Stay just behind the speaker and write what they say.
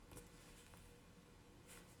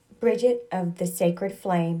Bridget of the Sacred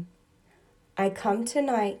Flame, I come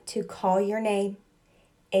tonight to call your name.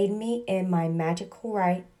 Aid me in my magical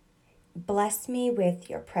right. Bless me with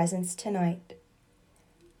your presence tonight.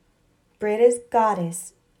 Bridget's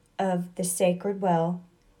goddess of the sacred well,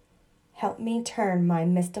 help me turn my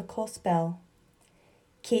mystical spell.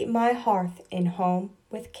 Keep my hearth and home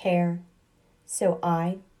with care, so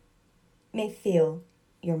I may feel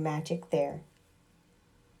your magic there.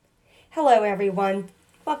 Hello, everyone.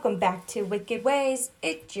 Welcome back to Wicked Ways.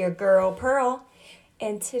 It's your girl, Pearl.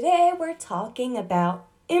 And today we're talking about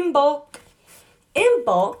Imbolc.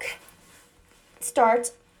 Imbolc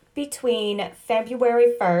starts between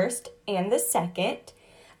February 1st and the 2nd.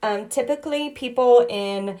 Typically, people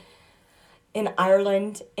in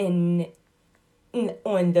Ireland, on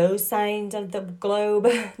those sides of the globe,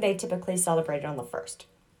 they typically celebrate it on the 1st.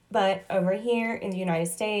 But over here in the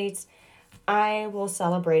United States, I will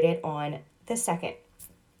celebrate it on the 2nd.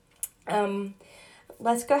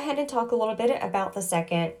 Let's go ahead and talk a little bit about the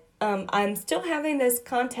 2nd. I'm still having this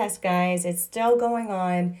contest, guys. It's still going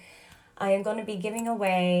on. I am going to be giving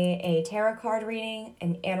away a tarot card reading,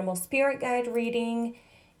 an animal spirit guide reading,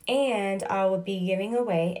 and I will be giving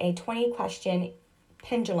away a 20-question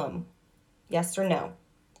pendulum. Yes or no.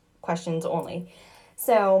 Questions only.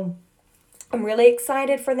 So I'm really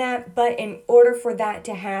excited for that, but in order for that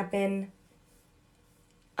to happen,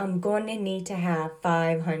 I'm going to need to have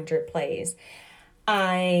 500 plays.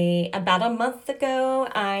 About a month ago,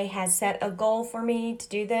 I had set a goal for me to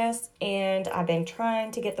do this, and I've been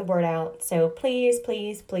trying to get the word out. So please,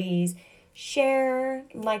 please, please share,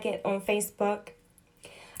 like it on Facebook.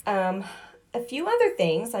 A few other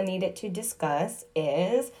things I needed to discuss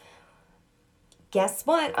is, guess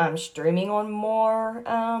what? I'm streaming on more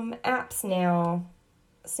apps now.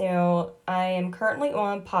 So I am currently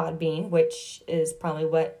on Podbean, which is probably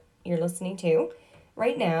what you're listening to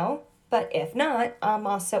right now. But if not, I'm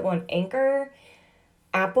also on Anchor,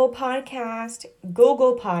 Apple Podcast,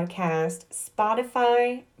 Google Podcast,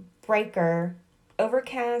 Spotify, Breaker,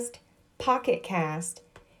 Overcast, Pocket Cast,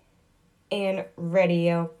 and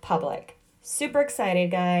Radio Public. Super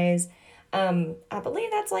excited, guys. I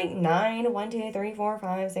believe that's like 9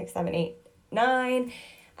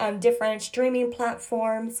 different streaming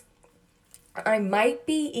platforms. I might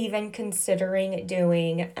be even considering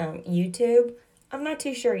doing YouTube. I'm not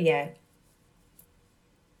too sure yet,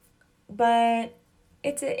 but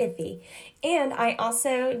it's a iffy. And I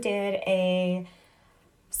also did a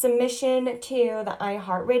submission to the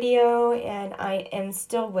iHeartRadio, and I am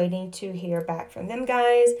still waiting to hear back from them,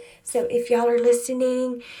 guys. So if y'all are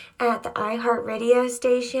listening at the iHeartRadio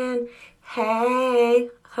station, hey,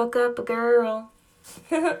 hook up a girl.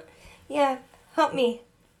 Yeah, help me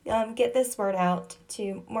get this word out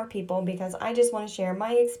to more people, because I just want to share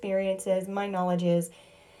my experiences, my knowledges,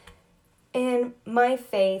 and my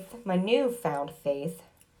faith, my newfound faith,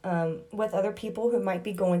 with other people who might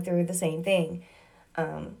be going through the same thing.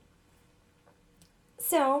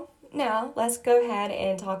 So now let's go ahead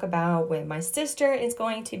and talk about when my sister is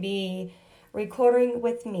going to be recording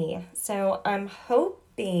with me. So I'm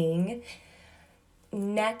hoping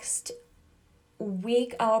next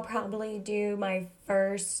week I'll probably do my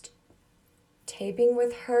first taping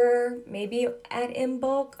with her, maybe at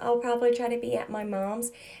Imbolc. I'll probably try to be at my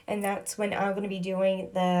mom's, and that's when I'm going to be doing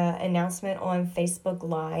the announcement on Facebook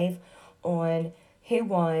Live on who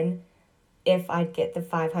won. If I'd get the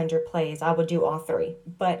 500 plays, I would do all three.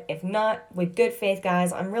 But if not, with good faith,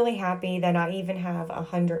 guys, I'm really happy that I even have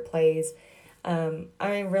 100 plays. I'm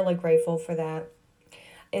really grateful for that.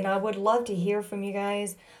 And I would love to hear from you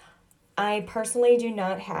guys. I personally do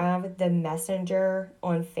not have the Messenger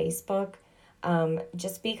on Facebook,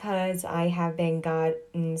 just because I have been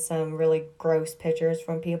gotten some really gross pictures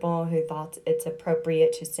from people who thought it's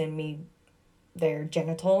appropriate to send me their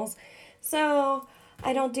genitals. So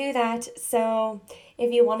I don't do that. So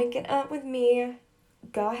if you want to get up with me,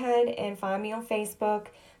 go ahead and find me on Facebook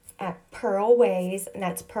at Pearl Ways. And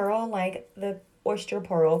that's Pearl like the oyster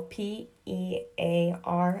pearl, Pearl,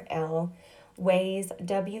 Ways,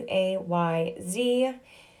 Wayz.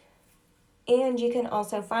 And you can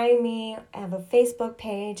also find me. I have a Facebook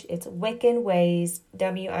page. It's Wicked Ways,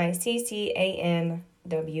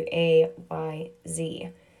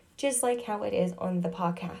 WICCANWAYZ. Just like how it is on the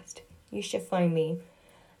podcast. You should find me.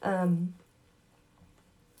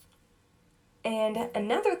 And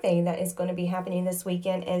another thing that is going to be happening this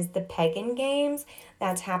weekend is the Pagan Games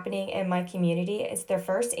that's happening in my community. It's their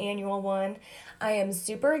first annual one. I am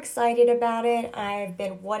super excited about it. I've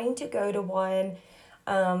been wanting to go to one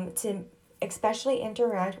to especially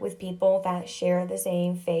interact with people that share the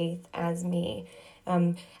same faith as me.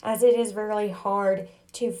 as it is really hard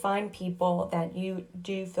to find people that you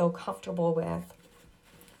do feel comfortable with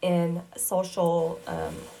in social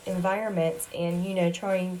environments, and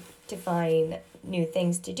trying to find new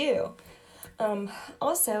things to do.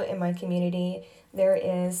 Also, in my community, there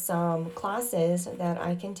is some classes that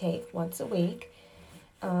I can take once a week.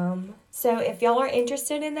 So if y'all are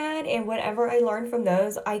interested in that and whatever I learned from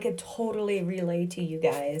those, I could totally relay to you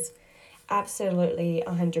guys. Absolutely,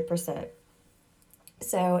 100%.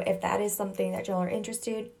 So if that is something that y'all are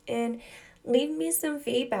interested in, leave me some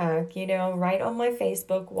feedback, right on my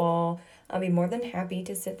Facebook wall. I'll be more than happy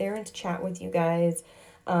to sit there and to chat with you guys.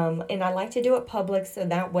 And I like to do it public so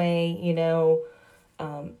that way,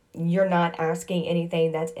 you're not asking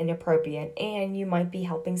anything that's inappropriate and you might be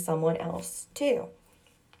helping someone else too.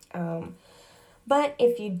 But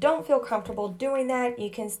if you don't feel comfortable doing that, you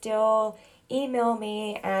can still email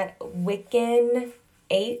me at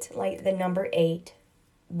Wiccan8, like the number 8,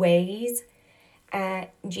 ways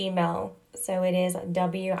at Gmail. So it is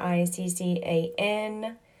WICCAN,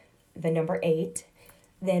 the number 8,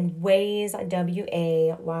 then ways,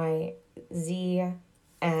 WAYZ,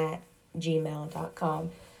 at gmail.com.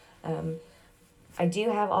 I do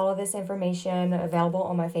have all of this information available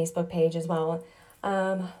on my Facebook page as well.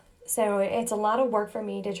 So it's a lot of work for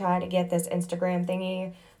me to try to get this Instagram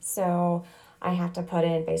thingy. So I have to put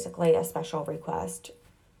in basically a special request.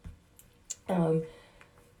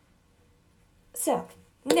 So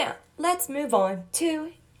now let's move on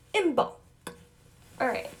to Imbolc.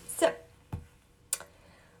 Alright, so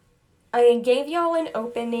I gave y'all an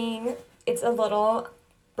opening. It's a little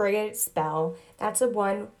Brigid spell. That's a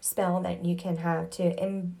one spell that you can have to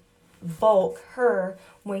Imbolc her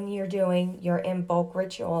when you're doing your Imbolc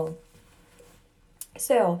ritual.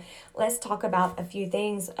 So let's talk about a few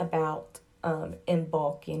things about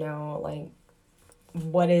Imbolc, like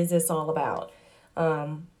what is this all about?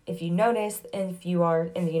 If you notice, and if you are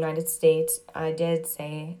in the United States, I did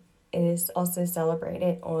say it is also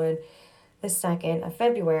celebrated on the 2nd of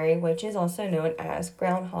February, which is also known as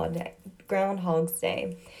Groundhog's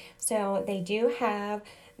Day. So they do have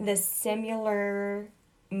the similar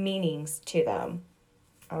meanings to them.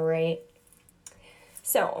 All right.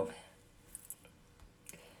 So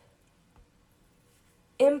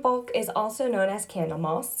Imbolc is also known as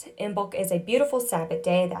Candlemas. Imbolc is a beautiful Sabbath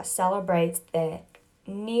day that celebrates the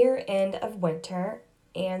near end of winter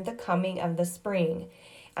and the coming of the spring.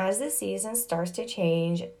 As the season starts to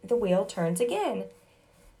change, the wheel turns again.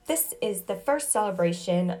 This is the first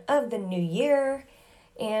celebration of the new year,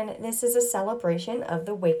 and this is a celebration of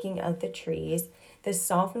the waking of the trees, the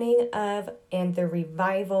softening of and the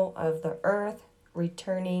revival of the earth,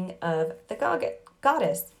 returning of the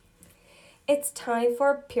goddess. It's time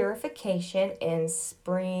for purification and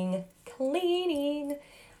spring cleaning.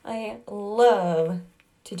 I love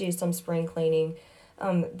to do some spring cleaning.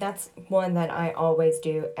 That's one that I always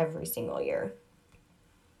do every single year.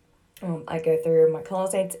 I go through my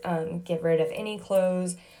closet, get rid of any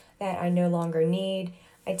clothes that I no longer need.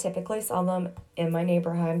 I typically sell them in my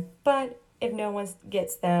neighborhood, but if no one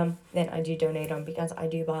gets them, then I do donate them because I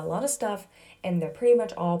do buy a lot of stuff and they're pretty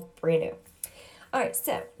much all brand new. Alright,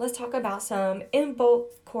 so let's talk about some Imbolc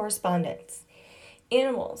correspondence.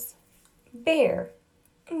 Animals: bear,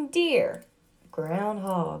 deer,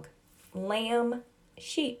 groundhog, lamb,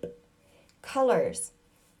 sheep. Colors: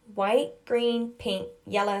 white, green, pink,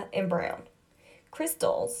 yellow, and brown.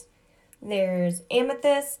 Crystals: there's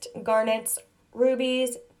amethyst, garnets,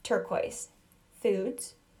 rubies, turquoise.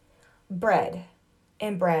 Foods: bread,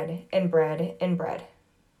 and bread, and bread, and bread.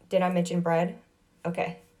 Did I mention bread?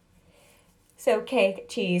 Okay. So cake,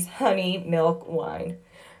 cheese, honey, milk, wine.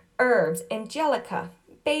 Herbs: angelica,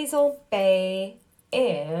 basil, bay,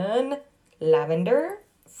 and lavender,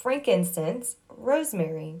 frankincense,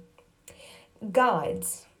 rosemary.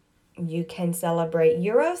 Gods: you can celebrate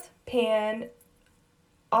Eros, Pan,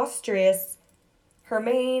 Austrius,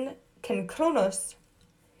 Hermine, Cronos.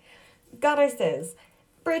 Goddesses: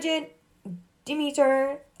 Brigid,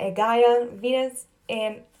 Demeter, Gaia, Venus,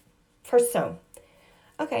 and Persone.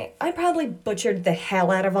 Okay, I probably butchered the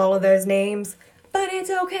hell out of all of those names, but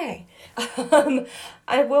it's okay.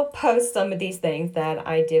 I will post some of these things that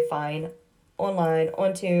I did find online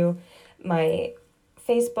onto my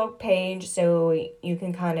Facebook page so you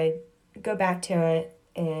can kind of go back to it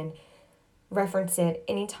and reference it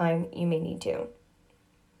anytime you may need to.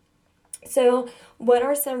 So, what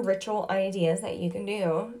are some ritual ideas that you can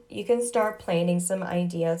do? You can start planning some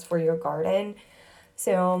ideas for your garden.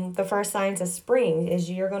 So, the first signs of spring is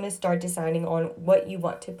you're going to start deciding on what you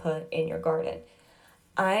want to put in your garden.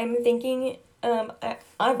 I'm thinking,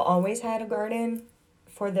 I've always had a garden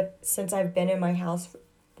since I've been in my house for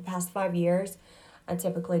the past 5 years, I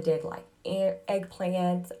typically did like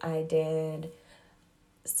eggplants. I did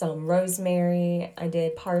some rosemary. I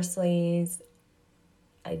did parsleys.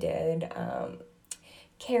 I did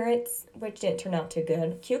carrots, which didn't turn out too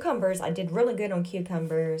good. Cucumbers, I did really good on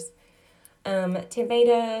cucumbers.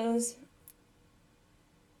 Tomatoes.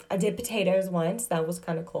 I did potatoes once. That was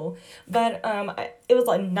kind of cool. But it was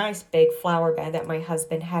a nice big flower bed that my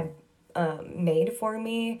husband had made for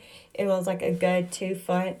me. It was like a good 2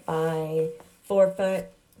 foot by 4 foot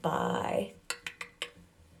by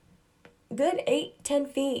good 8-10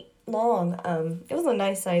 feet long. It was a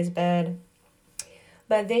nice sized bed.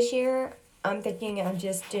 But this year, I'm thinking of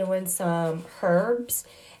just doing some herbs,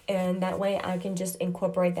 and that way I can just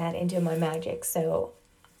incorporate that into my magic. So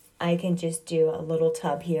I can just do a little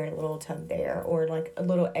tub here and a little tub there, or like a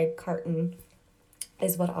little egg carton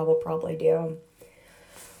is what I will probably do.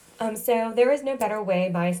 So there is no better way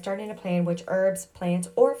by starting to plan which herbs, plants,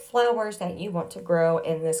 or flowers that you want to grow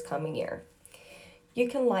in this coming year. You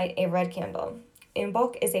can light a red candle.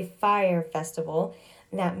 Imbolc is a fire festival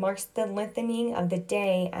that marks the lengthening of the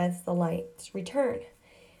day as the lights return.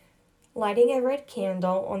 Lighting a red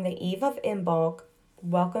candle on the eve of Imbolc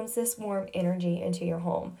welcomes this warm energy into your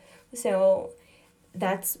home. So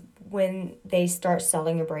that's when they start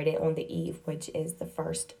celebrating on the eve, which is the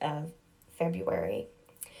 1st of February.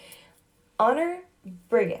 Honor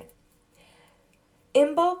Brigid.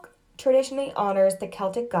 Imbolc traditionally honors the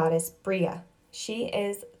Celtic goddess Bria. She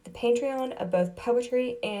is the patron of both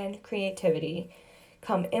poetry and creativity.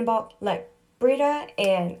 Come Imbolc, let Brida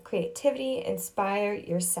and creativity inspire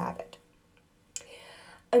your Sabbath.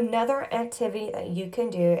 Another activity that you can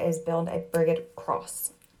do is build a Brigid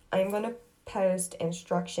cross. I'm going to post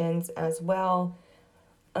instructions as well.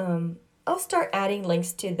 I'll start adding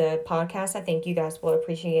links to the podcast. I think you guys will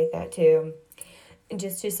appreciate that too. And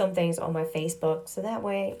just do some things on my Facebook, so that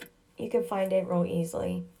way you can find it real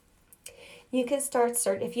easily. You can start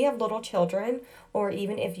if you have little children, or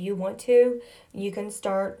even if you want to, you can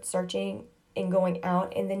start searching and going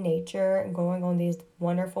out in the nature and going on these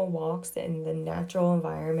wonderful walks in the natural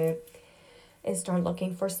environment and start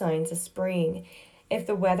looking for signs of spring. If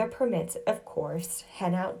the weather permits, of course,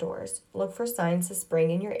 head outdoors. Look for signs of spring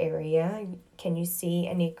in your area. Can you see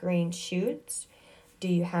any green shoots? Do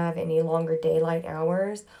you have any longer daylight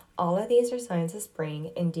hours? All of these are signs of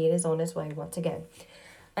spring. Indeed is on its way once again.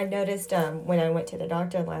 I noticed when I went to the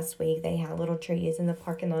doctor last week, they had little trees in the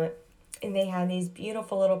parking lot, and they had these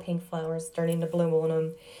beautiful little pink flowers starting to bloom on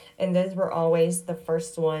them. And those were always the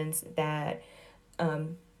first ones that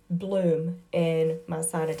bloom in my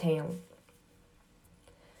side of town.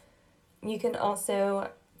 You can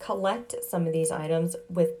also collect some of these items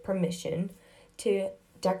with permission to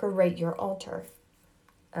decorate your altar.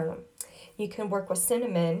 You can work with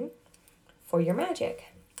cinnamon for your magic.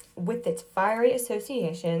 With its fiery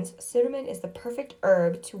associations, cinnamon is the perfect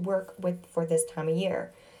herb to work with for this time of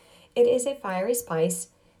year. It is a fiery spice,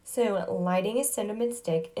 so lighting a cinnamon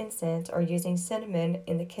stick incense or using cinnamon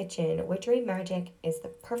in the kitchen witchery magic is the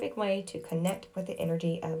perfect way to connect with the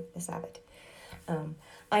energy of the Sabbath.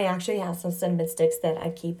 I actually have some cinnamon sticks that I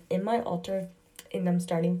keep in my altar, and I'm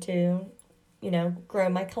starting to, grow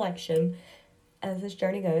my collection as this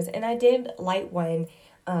journey goes. And I did light one,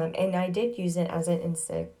 and I did use it as an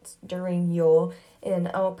incense during Yule, and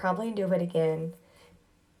I'll probably do it again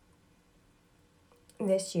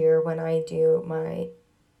this year when I do my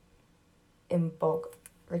Imbolc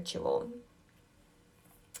ritual.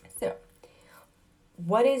 So,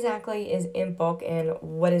 what exactly is Imbolc, and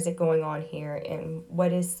what is it going on here, and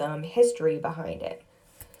what is some history behind it?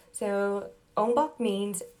 So, Imbolc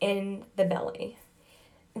means in the belly.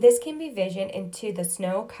 This can be visioned into the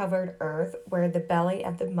snow-covered earth, where the belly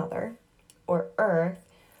of the mother, or earth,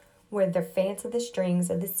 where the fans of the strings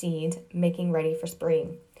of the seeds making ready for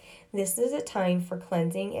spring. This is a time for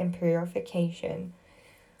cleansing and purification.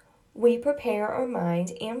 We prepare our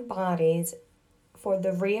minds and bodies for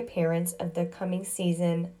the reappearance of the coming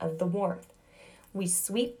season of the warmth. We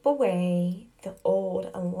sweep away the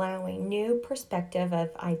old, allowing new perspective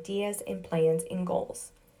of ideas and plans and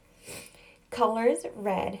goals. Colors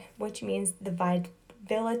red, which means the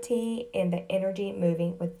vitality and the energy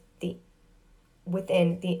moving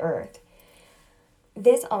within the earth.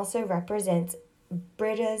 This also represents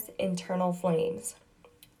Brida's internal flames.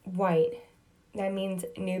 White, that means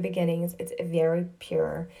new beginnings. It's very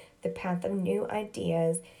pure, the path of new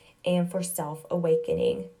ideas and for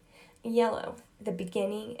self-awakening. Yellow, the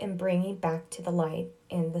beginning and bringing back to the light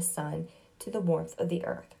and the sun to the warmth of the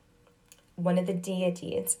earth. One of the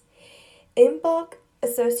deities. Imbolc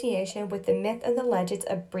association with the myth and the legends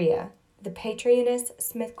of Bria, the patroness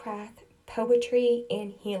Smithcraft, poetry,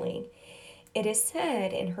 and healing. It is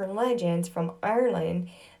said in her legends from Ireland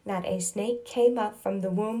that a snake came up from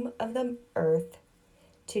the womb of the earth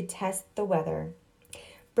to test the weather.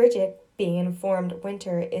 Bridget, being informed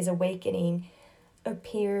winter is awakening,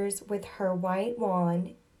 appears with her white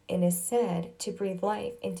wand and is said to breathe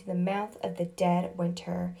life into the mouth of the dead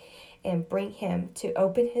winter and bring him to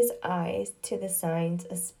open his eyes to the signs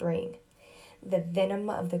of spring. The venom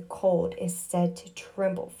of the cold is said to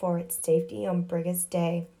tremble for its safety on Bridget's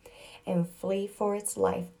Day and flee for its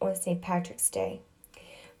life on St. Patrick's Day.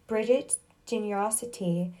 Bridget's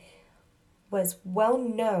generosity was well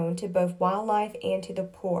known to both wildlife and to the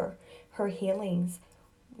poor. Her healings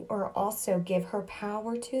or also give her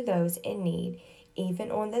power to those in need,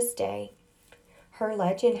 even on this day. Her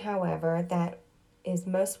legend, however, that is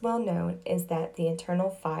most well known is that the eternal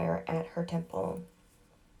fire at her temple.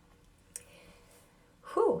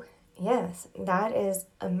 Whew, yes, that is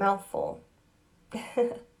a mouthful.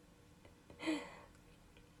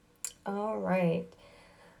 All right.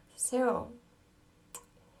 So,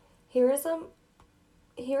 here are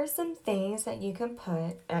some things that you can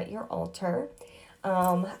put at your altar.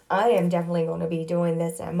 I am definitely going to be doing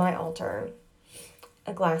this at my altar.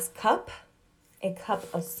 A glass cup, a cup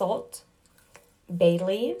of salt, bay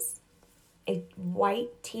leaves, a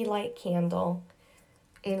white tea light candle,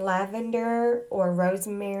 a lavender or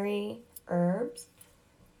rosemary herbs.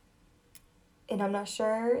 And I'm not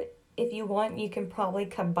sure if you want, you can probably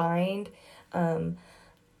combine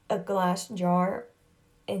a glass jar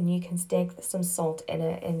and you can stick some salt in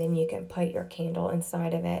it and then you can put your candle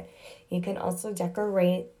inside of it. You can also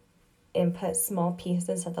decorate and put small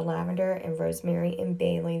pieces of the lavender and rosemary and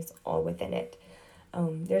bay leaves all within it.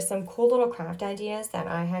 There's some cool little craft ideas that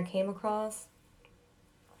I had came across,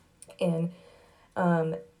 and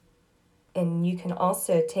you can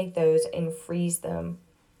also take those and freeze them,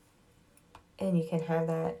 and you can have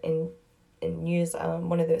that and use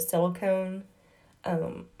one of those silicone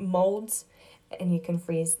molds, and you can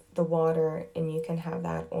freeze the water and you can have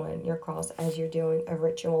that on your cross as you're doing a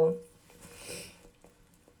ritual.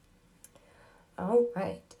 All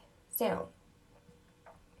right, so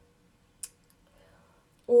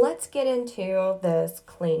let's get into this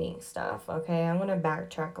cleaning stuff, okay? I'm going to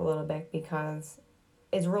backtrack a little bit because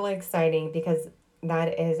it's really exciting, because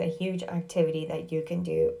that is a huge activity that you can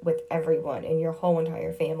do with everyone in your whole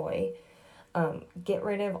entire family. Get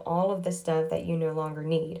rid of all of the stuff that you no longer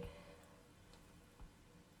need.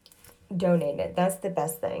 Donate it. That's the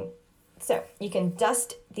best thing. So you can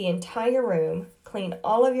dust the entire room, clean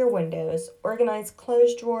all of your windows, organize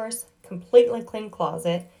clothes drawers, completely clean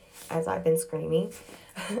closet, as I've been screaming,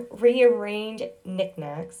 rearrange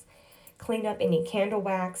knickknacks, clean up any candle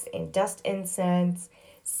wax and dust incense,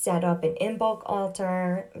 set up an in-bulk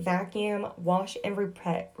altar, vacuum, wash and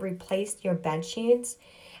replace your bed sheets,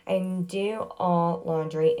 and do all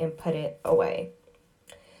laundry and put it away.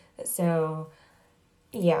 So,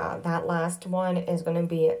 yeah, that last one is going to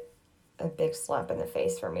be a big slap in the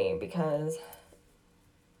face for me because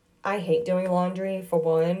I hate doing laundry, for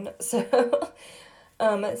one. So,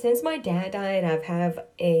 since my dad died, I've have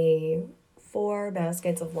 4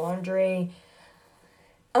 baskets of laundry.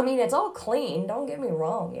 I mean, it's all clean. Don't get me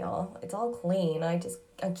wrong, y'all. It's all clean. I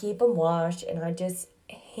keep them washed, and I just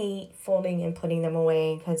hate folding and putting them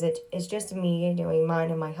away because it's just me doing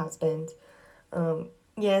mine and my husband's.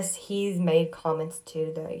 Yes, he's made comments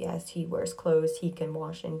too that yes, he wears clothes. He can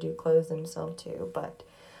wash and do clothes himself too. But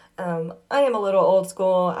I am a little old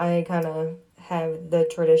school. I kind of have the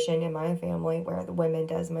tradition in my family where the women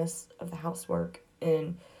does most of the housework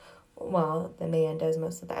and well, the man does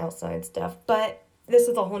most of the outside stuff. But this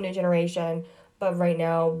is a whole new generation. But right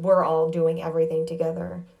now, we're all doing everything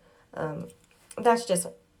together. That's just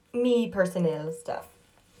me personnel stuff.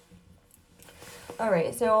 All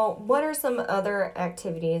right, so what are some other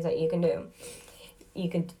activities that you can do? You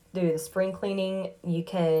can do the spring cleaning. You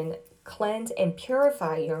can cleanse and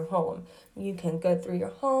purify your home. You can go through your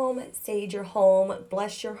home, sage your home,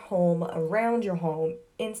 bless your home, around your home,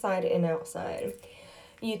 inside and outside.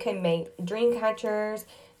 You can make dream catchers.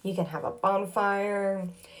 You can have a bonfire.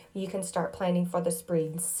 You can start planning for the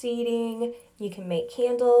spring seeding. You can make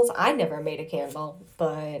candles. I never made a candle,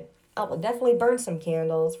 but I will definitely burn some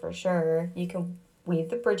candles for sure. You can weave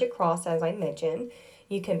the Bridget cross, as I mentioned.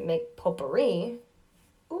 You can make potpourri.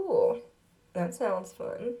 Ooh, that sounds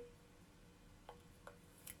fun.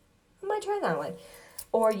 I might try that one.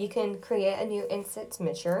 Or you can create a new incense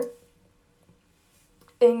mixture.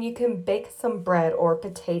 And you can bake some bread or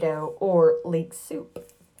potato or leek soup.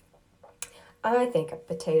 I think a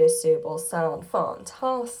potato soup will sound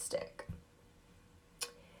fantastic.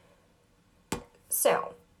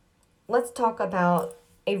 So, let's talk about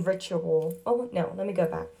a ritual. Oh, no, let me go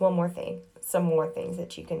back. One more thing. Some more things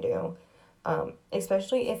that you can do.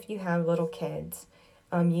 Especially if you have little kids.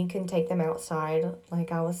 You can take them outside,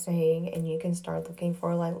 like I was saying, and you can start looking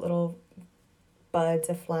for like little buds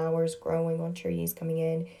of flowers growing on trees coming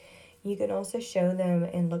in. You can also show them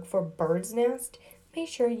and look for birds' nest. Make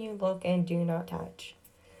sure you look and do not touch.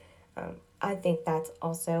 I think that's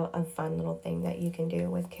also a fun little thing that you can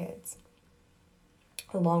do with kids,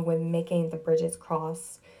 along with making the Bridget's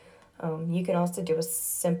cross. You can also do a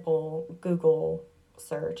simple Google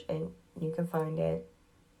search and you can find it.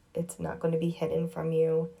 It's not going to be hidden from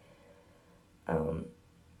you.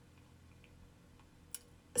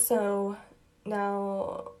 So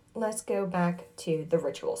now let's go back to the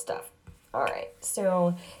ritual stuff. All right,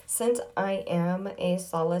 so since I am a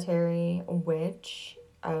solitary witch,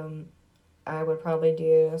 I would probably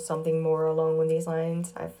do something more along with these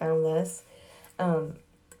lines. I found this.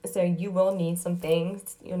 So you will need some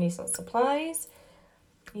things. You'll need some supplies.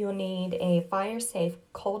 You'll need a fire-safe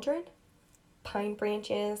cauldron, pine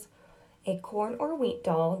branches, a corn or wheat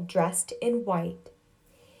doll dressed in white,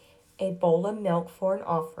 a bowl of milk for an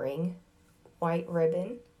offering, white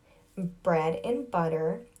ribbon, bread and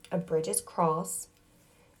butter, a Bridget's cross,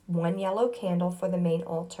 one yellow candle for the main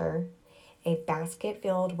altar, a basket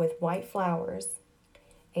filled with white flowers,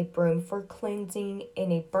 a broom for cleansing,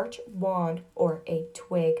 and a birch wand or a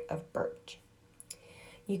twig of birch.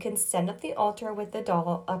 You can set up the altar with the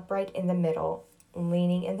doll upright in the middle,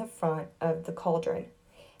 leaning in the front of the cauldron.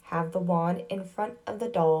 Have the wand in front of the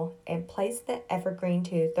doll and place the evergreen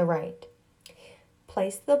to the right.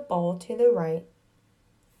 Place the bowl to the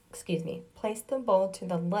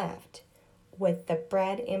left with the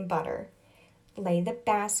bread and butter. Lay the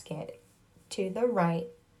basket to the right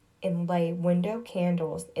and lay window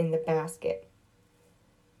candles in the basket.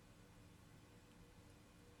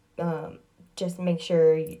 Just make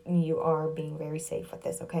sure you are being very safe with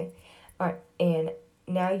this, okay? All right, and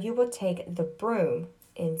now you will take the broom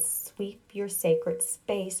and sweep your sacred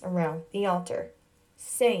space around the altar,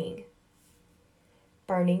 saying,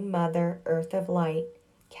 "Burning Mother, Earth of Light,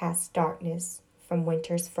 cast darkness from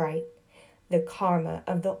winter's fright. The karma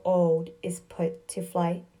of the old is put to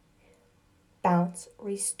flight. Bounce,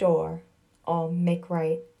 restore, all make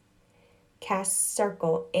right. Cast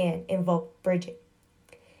circle and invoke Bridget.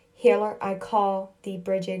 Healer, I call thee,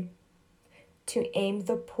 Bridget, to aim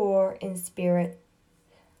the poor in spirit.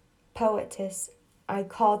 Poetess, I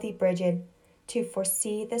call thee, Bridget, to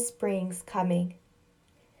foresee the spring's coming.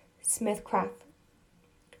 Smithcraft,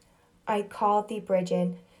 I call thee,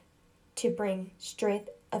 Bridget, to bring strength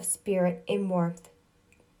of spirit and warmth.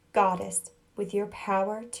 Goddess, with your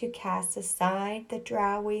power to cast aside the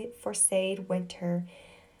drowsy, forsaid winter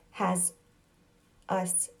has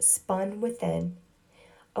us spun within.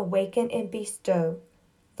 Awaken and bestow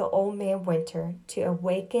the old man winter to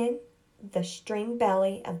awaken the string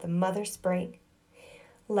belly of the mother spring.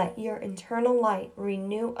 Let your eternal light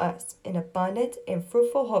renew us in abundant and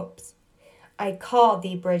fruitful hopes. I call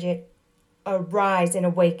thee, Bridget, arise and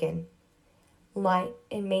awaken. Light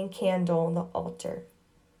and main candle on the altar.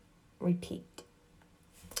 Repeat."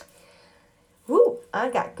 Woo, I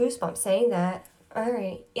got goosebumps saying that. All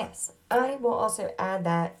right, yes, I will also add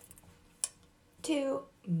that to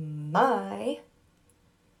my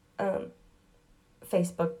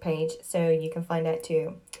Facebook page, so you can find that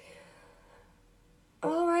too.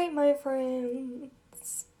 All right, my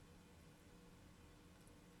friends.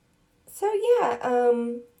 So yeah,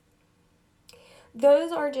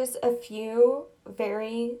 those are just a few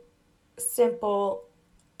very simple,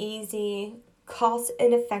 easy, cost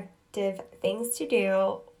and effective things to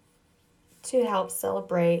do to help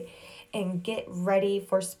celebrate and get ready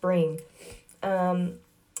for spring.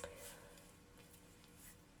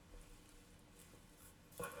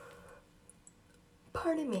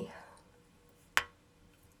 Pardon me.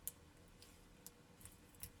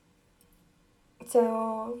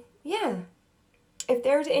 So, yeah. If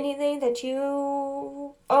there's anything that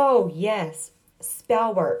you... Oh, yes.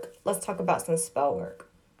 Spell work. Let's talk about some spell work.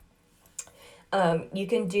 You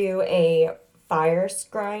can do a fire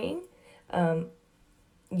scrying.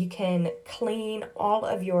 You can clean all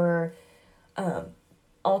of your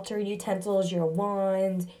altar utensils, your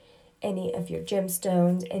wands, any of your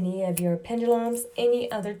gemstones, any of your pendulums,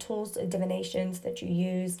 any other tools and divinations that you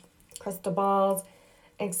use, crystal balls,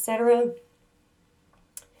 etc.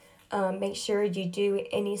 Make sure you do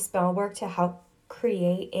any spell work to help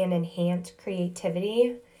create and enhance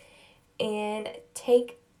creativity. And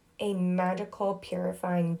take a magical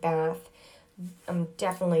purifying bath. I'm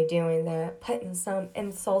definitely doing that. Putting some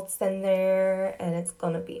insults in there, and it's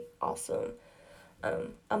going to be awesome.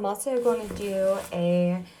 I'm also going to do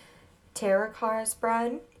a tarot card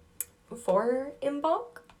spread for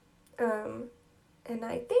Imbolc. And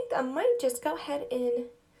I think I might just go ahead and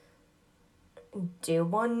do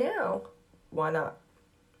one now. Why not?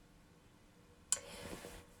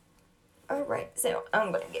 Alright, so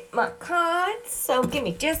I'm going to get my cards. So give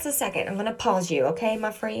me just a second. I'm going to pause you, okay,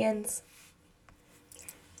 my friends?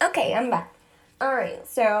 Okay, I'm back. Alright,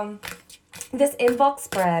 so this Imbolc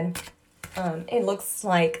spread, it looks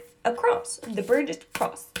like a cross, the British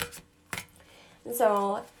cross.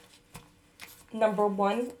 So number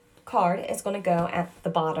one card is going to go at the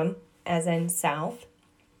bottom, as in south.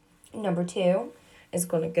 Number 2 is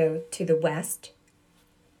going to go to the west.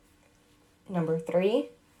 Number 3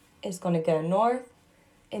 is going to go north.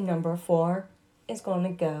 And number 4 is going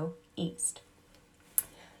to go east.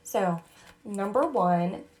 So number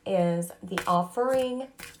 1 is the offering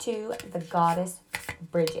to the goddess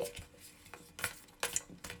Bridget.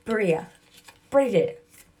 Bria. Bridget.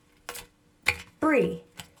 Brie.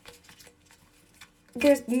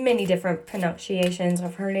 There's many different pronunciations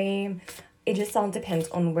of her name. It just all depends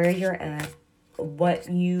on where you're at, what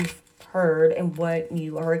you've heard, and what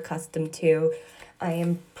you are accustomed to. I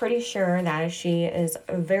am pretty sure that she is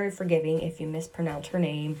very forgiving if you mispronounce her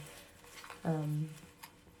name.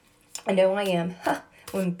 I know I am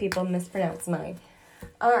when people mispronounce mine.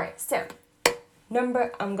 Alright, so I'm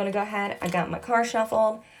going to go ahead. I got my card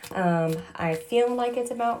shuffled. I feel like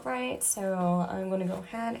it's about right, so I'm going to go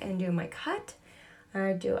ahead and do my cut.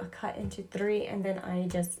 I do a cut into 3, and then I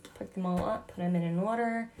just pick them all up, put them in an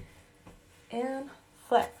order, and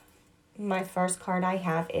flip. My first card I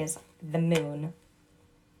have is the Moon,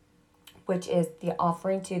 which is the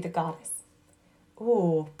offering to the goddess.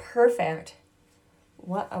 Ooh, perfect.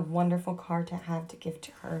 What a wonderful card to have to give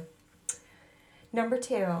to her. Number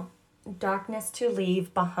 2, darkness to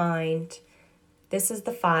leave behind. This is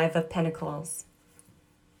the 5 of Pentacles.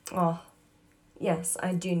 Oh, yes,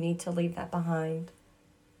 I do need to leave that behind.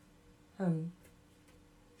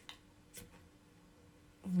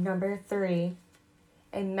 Number 3,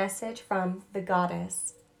 a message from the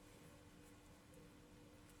goddess.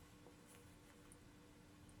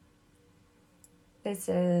 This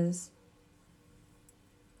is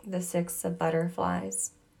the 6 of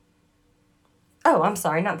butterflies. Oh, I'm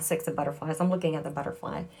sorry, not the 6 of butterflies. I'm looking at the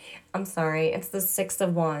butterfly. I'm sorry, it's the 6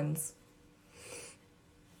 of wands.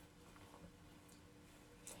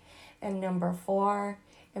 And number 4,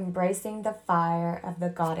 embracing the fire of the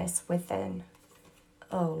goddess within.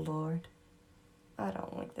 Oh, Lord. I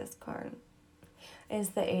don't like this card. Is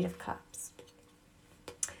the 8 of cups.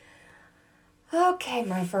 Okay,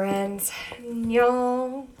 my friends.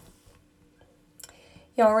 Y'all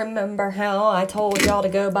remember how I told y'all to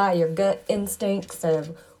go by your gut instincts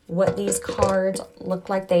of what these cards look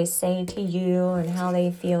like they say to you and how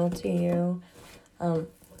they feel to you?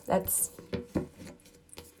 That's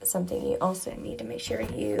something you also need to make sure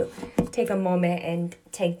you take a moment and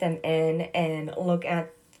take them in and look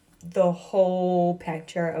at the whole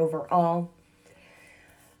picture overall.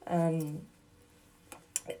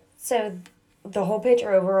 So the whole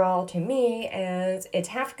picture overall to me is it's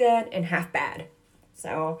half good and half bad.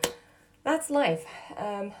 So that's life.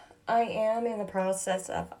 I am in the process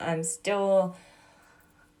of, I'm still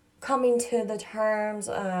coming to the terms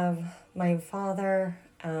of my father.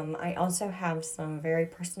 I also have some very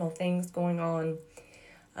personal things going on.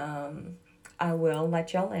 I will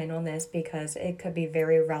let y'all in on this because it could be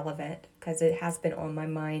very relevant because it has been on my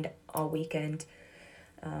mind all weekend.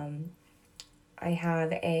 I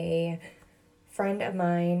have a friend of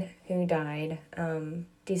mine who died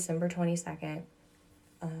December 22nd,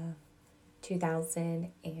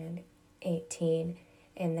 2018.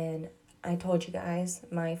 And then I told you guys,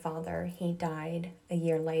 my father, he died a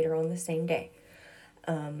year later on the same day.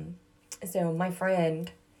 So my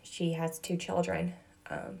friend, she has 2 children.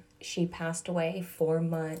 She passed away 4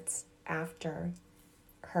 months after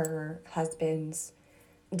her husband's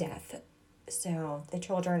death. So the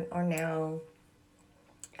children are now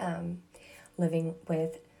living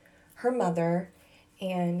with her mother,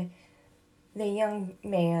 and the young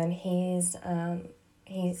man, he's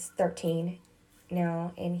 13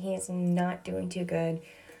 now, and he's not doing too good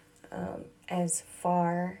as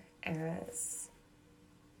far as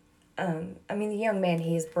the young man,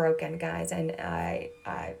 he's broken, guys, and I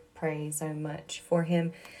pray so much for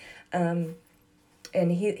him. And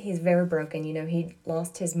he's very broken. You know, he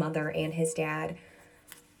lost his mother and his dad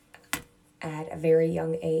at a very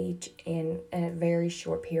young age in a very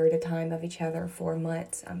short period of time of each other, 4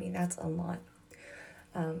 months. I mean, that's a lot.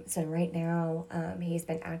 So right now, he's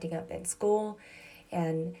been acting up in school,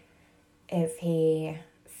 and if he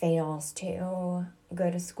fails to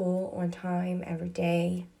go to school on time every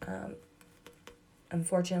day.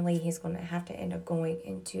 Unfortunately, he's going to have to end up going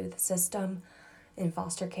into the system in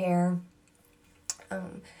foster care.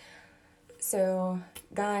 So,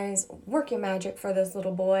 guys, work your magic for this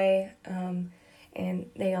little boy. And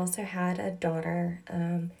they also had a daughter,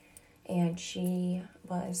 and she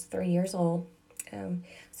was 3 years old.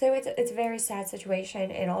 So it's a very sad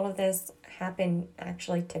situation, and all of this happened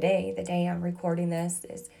actually today. The day I'm recording this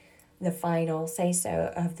is the final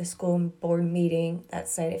say-so of the school board meeting that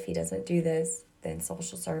said if he doesn't do this, then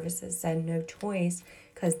social services said no choice,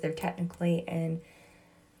 because they're technically in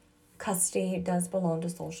custody. It does belong to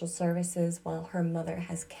social services while her mother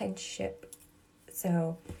has kinship.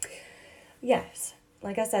 So yes,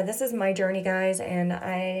 like I said, this is my journey, guys, and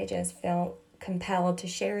I just felt compelled to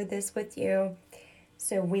share this with you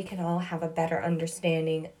so we can all have a better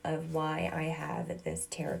understanding of why I have this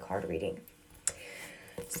tarot card reading.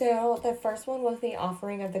 So the first one was the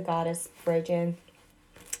offering of the goddess Bridget.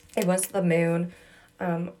 It was the moon.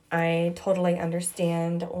 I totally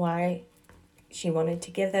understand why she wanted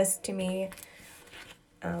to give this to me.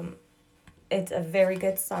 It's a very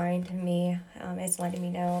good sign to me. It's letting me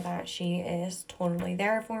know that she is totally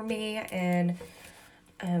there for me, and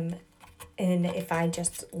if I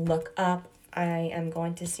just look up, I am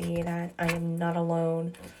going to see that I am not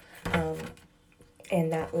alone.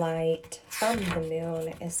 And that light from the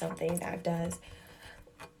moon is something that does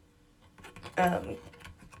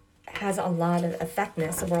has a lot of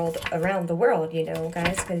effectiveness around the world,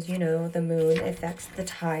 guys, because, the moon affects the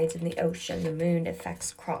tides in the ocean. The moon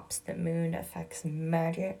affects crops. The moon affects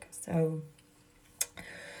magic. So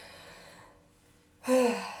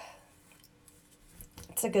it's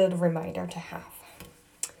a good reminder to have.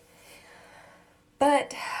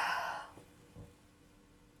 But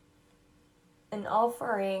an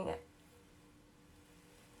offering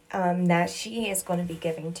that she is going to be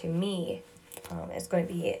giving to me is going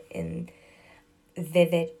to be in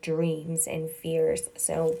vivid dreams and fears.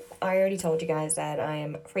 So I already told you guys that I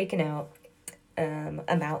am freaking out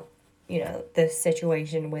about, the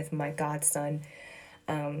situation with my godson.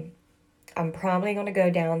 I'm probably going to go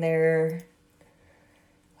down there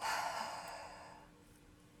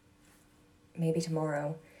maybe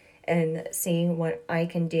tomorrow and see what I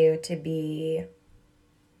can do to be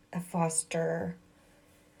a foster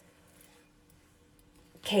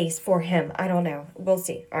case for him. I don't know. We'll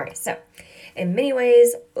see. All right. So in many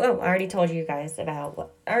ways, I already told you guys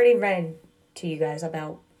about I already read to you guys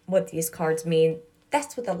about what these cards mean.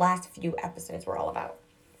 That's what the last few episodes were all about.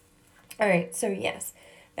 All right. So yes,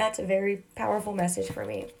 that's a very powerful message for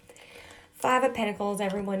me. Five of Pentacles.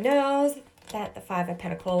 Everyone knows that the Five of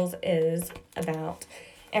Pentacles is about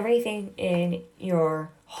everything in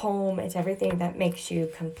your home. It's everything that makes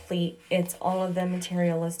you complete. It's all of the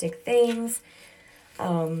materialistic things.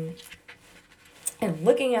 And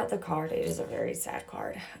looking at the card, it is a very sad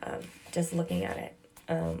card. Just looking at it.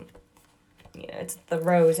 It's the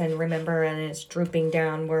rose, and remember, and it's drooping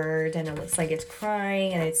downward, and it looks like it's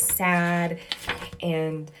crying, and it's sad,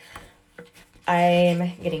 and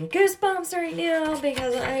I'm getting goosebumps right now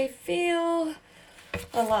because I feel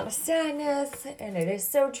a lot of sadness, and it is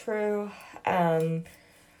so true.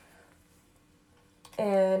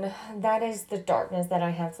 And that is the darkness that I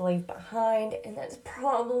have to leave behind, and that's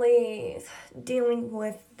probably dealing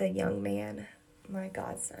with the young man, my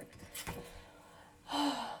godson.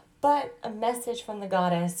 But a message from the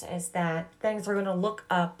goddess is that things are going to look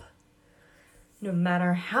up no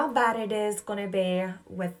matter how bad it is going to be.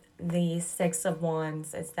 With the Six of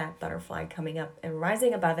Wands, it's that butterfly coming up and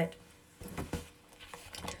rising above it.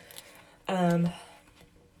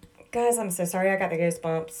 Guys, I'm so sorry I got the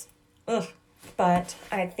goosebumps. Ugh. But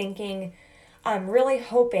I'm really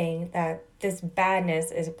hoping that this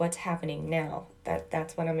badness is what's happening now.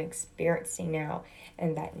 That's what I'm experiencing now.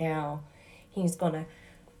 And that now he's going to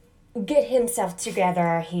get himself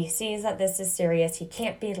together. He sees that this is serious. He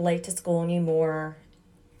can't be late to school anymore,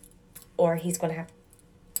 or he's going to have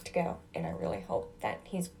to go. And I really hope that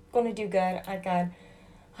he's going to do good. I got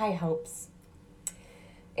high hopes.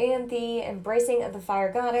 And the embracing of the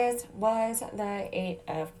fire goddess was the Eight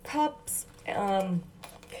of Cups.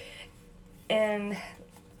 And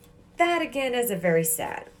that again is a very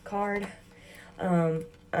sad card. I'm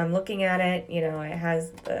looking at it, it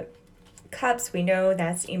has the cups. We know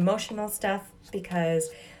that's emotional stuff because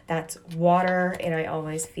that's water, and I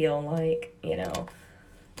always feel like,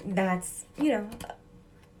 that's,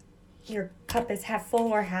 your cup is half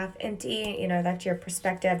full or half empty. That's your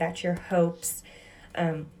perspective, that's your hopes.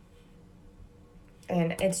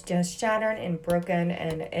 and it's just shattered and broken,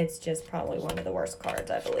 and it's just probably one of the worst cards,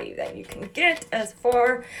 I believe, that you can get as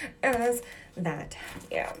far as that.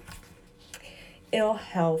 Yeah. Ill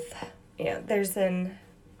health. Yeah, there's an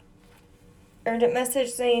urgent message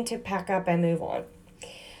saying to pack up and move on.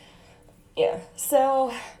 Yeah,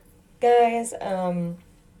 so, guys, now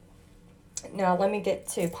let me get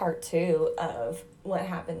to part 2 of what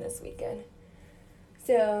happened this weekend.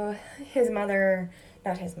 So,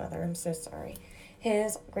 I'm so sorry.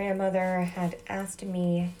 His grandmother had asked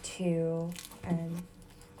me to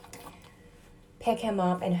pick him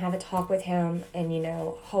up and have a talk with him, and,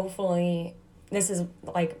 hopefully, this is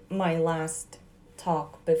like my last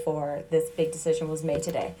talk before this big decision was made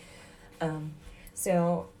today.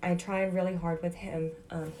 So I tried really hard with him.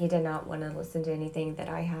 He did not want to listen to anything that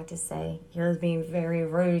I had to say. He was being very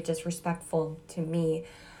rude, disrespectful to me.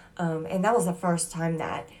 And that was the first time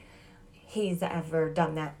that he's ever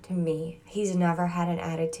done that to me. He's never had an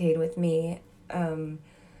attitude with me. And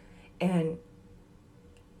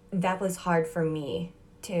that was hard for me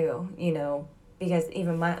too, because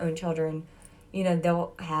even my own children,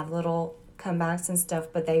 they'll have little comebacks and stuff,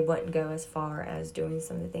 but they wouldn't go as far as doing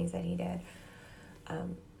some of the things that he did.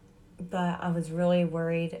 But I was really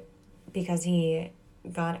worried because he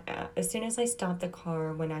got out, as soon as I stopped the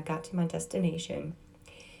car when I got to my destination,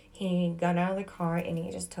 he got out of the car and he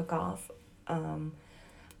just took off.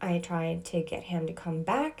 I tried to get him to come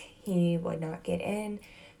back. He would not get in.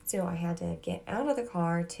 So I had to get out of the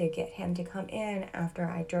car to get him to come in after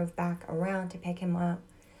I drove back around to pick him up.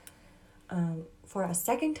 For a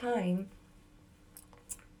second time,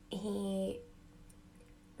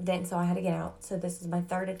 so I had to get out. So this is my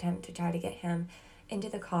third attempt to try to get him into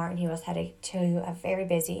the car, and he was heading to a very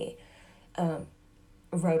busy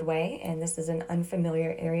roadway, and this is an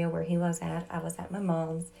unfamiliar area where he was at. I was at my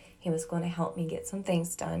mom's. He was going to help me get some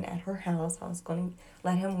things done at her house. I was going to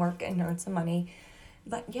let him work and earn some money.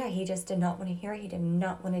 But yeah, he just did not want to hear it. He did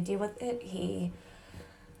not want to deal with it. He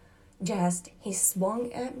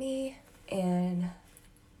swung at me, and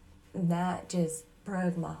that just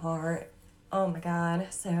broke my heart. Oh my God.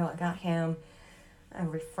 So I got him, I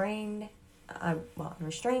restrained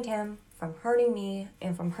him from hurting me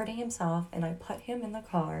and from hurting himself, and I put him in the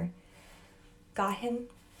car,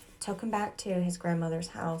 took him back to his grandmother's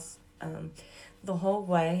house. The whole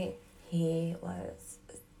way he was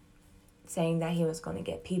saying that he was going to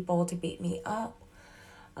get people to beat me up.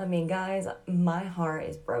 I mean, guys, my heart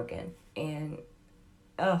is broken, and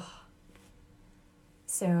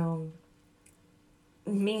so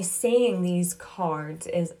me seeing these cards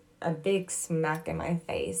is a big smack in my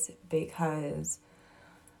face, because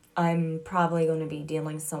I'm probably going to be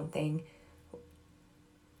dealing something,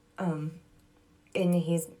 and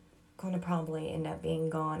he's going to probably end up being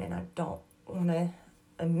gone, and I don't want to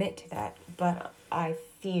admit to that, but I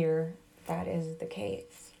fear that is the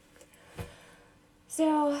case.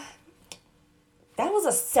 So that was a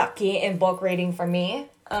sucky in book reading for me,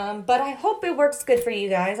 but I hope it works good for you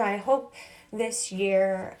guys. I hope this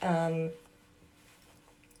year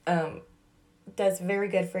does very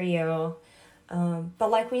good for you. But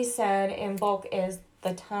like we said, in bulk is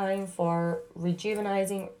the time for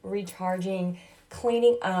rejuvenating, recharging,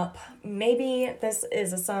 cleaning up. Maybe this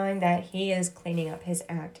is a sign that he is cleaning up his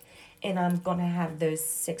act, and I'm going to have those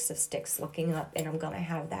 6 of sticks looking up, and I'm going to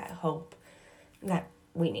have that hope that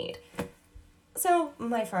we need. So,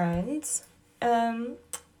 my friends,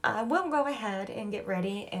 I will go ahead and get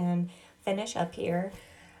ready and finish up here.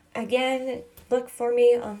 Again, look for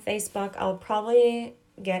me on Facebook. I'll probably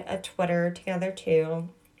get a Twitter together too,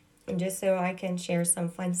 just so I can share some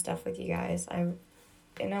fun stuff with you guys. I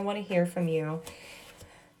want to hear from you.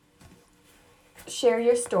 Share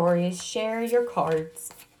your stories, share your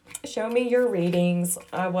cards, show me your readings.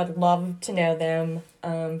 I would love to know them.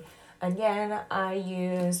 Again, I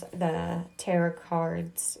use the tarot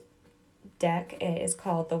cards deck. It is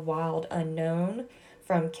called The Wild Unknown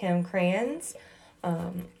from Kim Krans.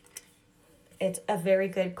 It's a very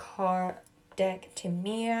good card deck to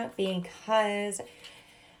me, because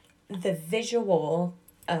the visual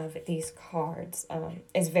of these cards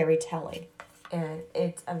is very telling, and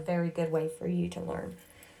it's a very good way for you to learn.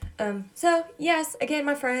 So yes, again,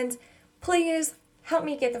 my friends, please help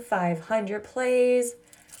me get the 500 plays.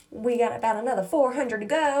 We got about another 400 to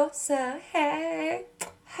go, so hey,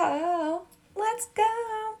 ho, let's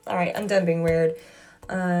go. All right, I'm done being weird.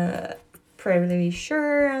 Pretty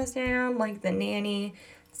sure I sound like the nanny,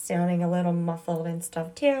 sounding a little muffled and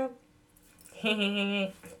stuff too.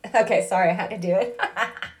 Okay, sorry, I had to do it.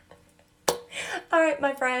 All right,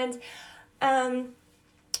 my friends.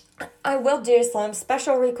 I will do some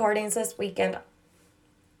special recordings this weekend.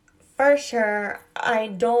 for sure. I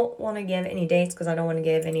don't want to give any dates because I don't want to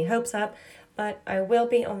give any hopes up, but I will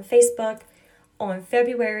be on Facebook on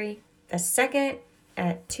February the 2nd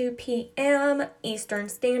at 2 p.m. Eastern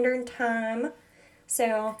Standard Time.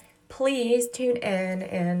 So please tune in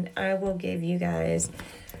and I will give you guys,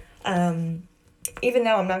 even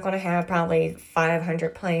though I'm not going to have probably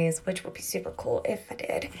 500 plays, which would be super cool if I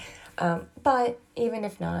did. But even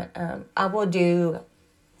if not, I will do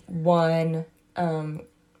one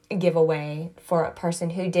giveaway for a person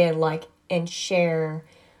who did like and share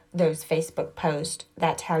those Facebook posts.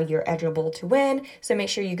 That's how you're eligible to win. So make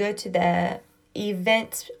sure you go to the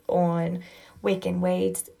events on Wake and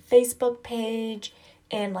Wade's Facebook page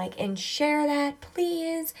and like and share that,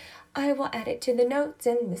 please. I will add it to the notes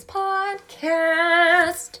in this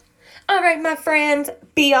podcast. All right, my friends,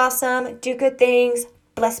 be awesome, do good things,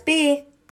 blessed be.